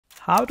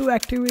How to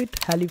activate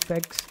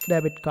Halifax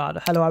debit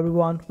card. Hello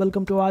everyone,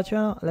 welcome to our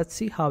channel. Let's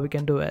see how we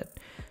can do it.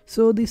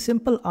 So the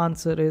simple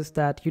answer is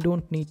that you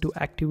don't need to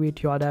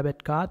activate your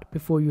debit card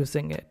before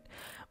using it.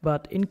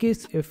 But in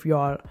case if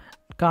your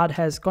card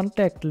has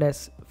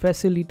contactless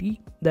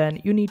facility,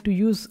 then you need to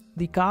use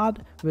the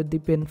card with the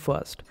PIN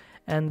first,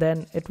 and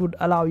then it would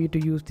allow you to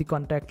use the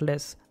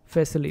contactless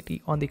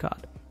facility on the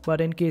card.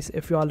 But in case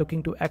if you are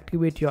looking to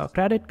activate your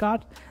credit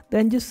card,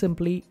 then just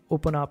simply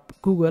open up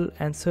Google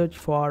and search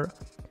for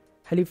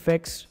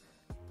Halifax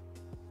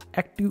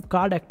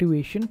card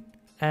activation,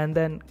 and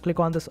then click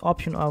on this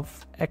option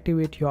of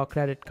activate your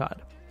credit card.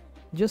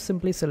 Just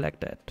simply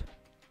select it.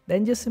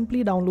 Then just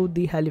simply download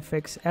the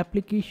Halifax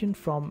application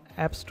from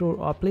App Store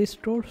or Play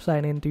Store,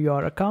 sign into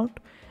your account,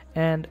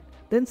 and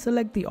then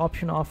select the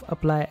option of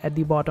apply at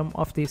the bottom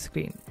of the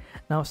screen.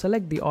 Now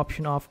select the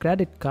option of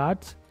credit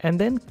cards and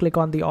then click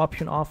on the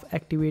option of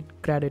activate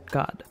credit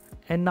card.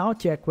 And now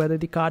check whether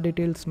the card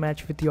details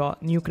match with your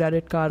new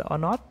credit card or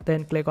not,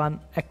 then click on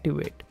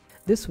activate.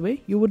 This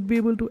way you would be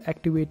able to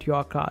activate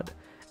your card,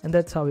 and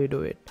that's how you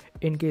do it.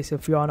 In case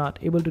if you are not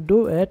able to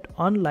do it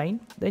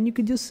online, then you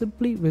can just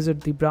simply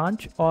visit the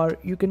branch, or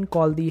you can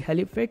call the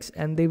Halifax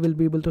and they will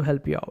be able to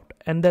help you out,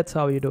 and that's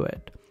how you do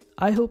it.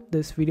 I hope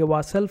this video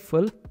was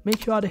helpful.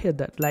 Make sure to hit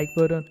that like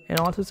button and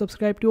also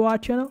subscribe to our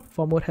channel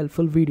for more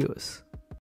helpful videos.